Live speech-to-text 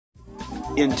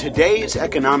In today's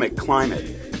economic climate,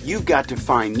 you've got to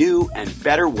find new and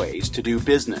better ways to do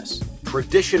business.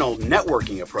 Traditional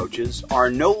networking approaches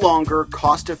are no longer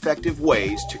cost-effective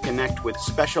ways to connect with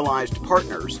specialized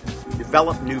partners,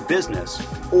 develop new business,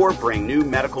 or bring new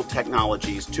medical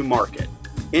technologies to market.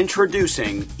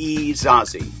 Introducing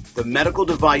e-Zassi, the medical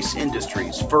device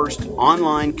industry's first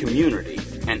online community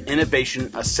and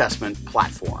innovation assessment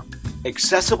platform.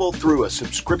 Accessible through a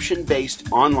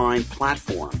subscription-based online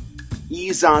platform,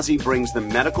 e-Zassi brings the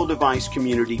medical device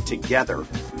community together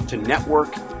to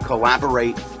network,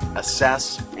 collaborate,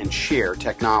 assess, and share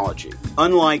technology.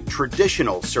 Unlike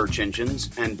traditional search engines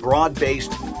and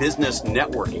broad-based business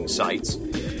networking sites,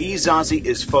 e-Zassi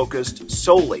is focused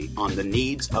solely on the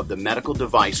needs of the medical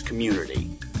device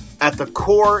community. At the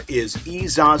core is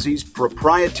e-Zassi's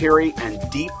proprietary and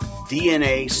deep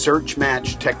DNA search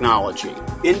match technology.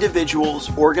 Individuals,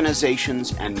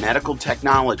 organizations, and medical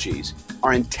technologies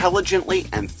are intelligently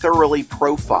and thoroughly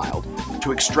profiled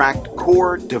to extract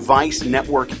core device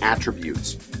network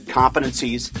attributes,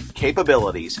 competencies,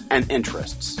 capabilities, and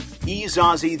interests.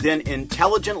 e-Zassi then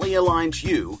intelligently aligns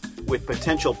you with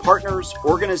potential partners,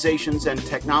 organizations, and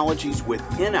technologies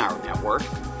within our network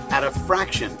at a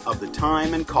fraction of the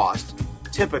time and cost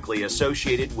typically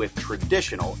associated with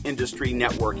traditional industry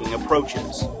networking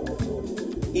approaches.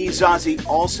 e-Zassi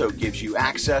also gives you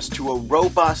access to a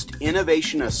robust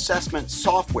innovation assessment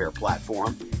software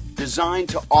platform designed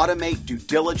to automate due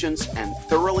diligence and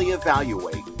thoroughly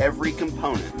evaluate every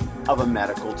component of a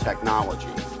medical technology.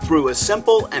 Through a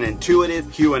simple and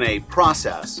intuitive Q&A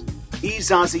process,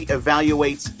 e-Zassi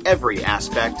evaluates every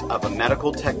aspect of a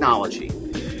medical technology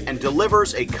and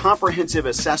delivers a comprehensive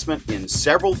assessment in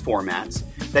several formats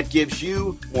that gives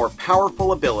you more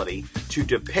powerful ability to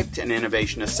depict an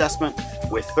innovation assessment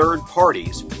with third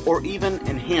parties or even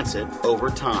enhance it over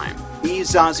time.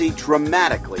 e-Zassi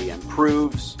dramatically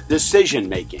improves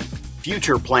decision-making,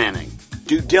 future planning,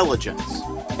 due diligence,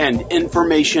 and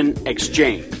information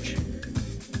exchange.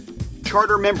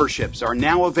 Charter memberships are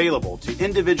now available to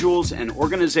individuals and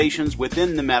organizations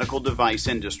within the medical device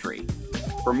industry.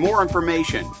 For more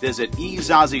information, visit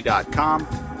e-Zassi.com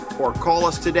or call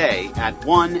us today at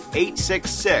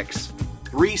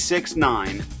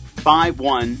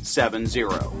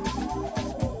 1-866-369-5170.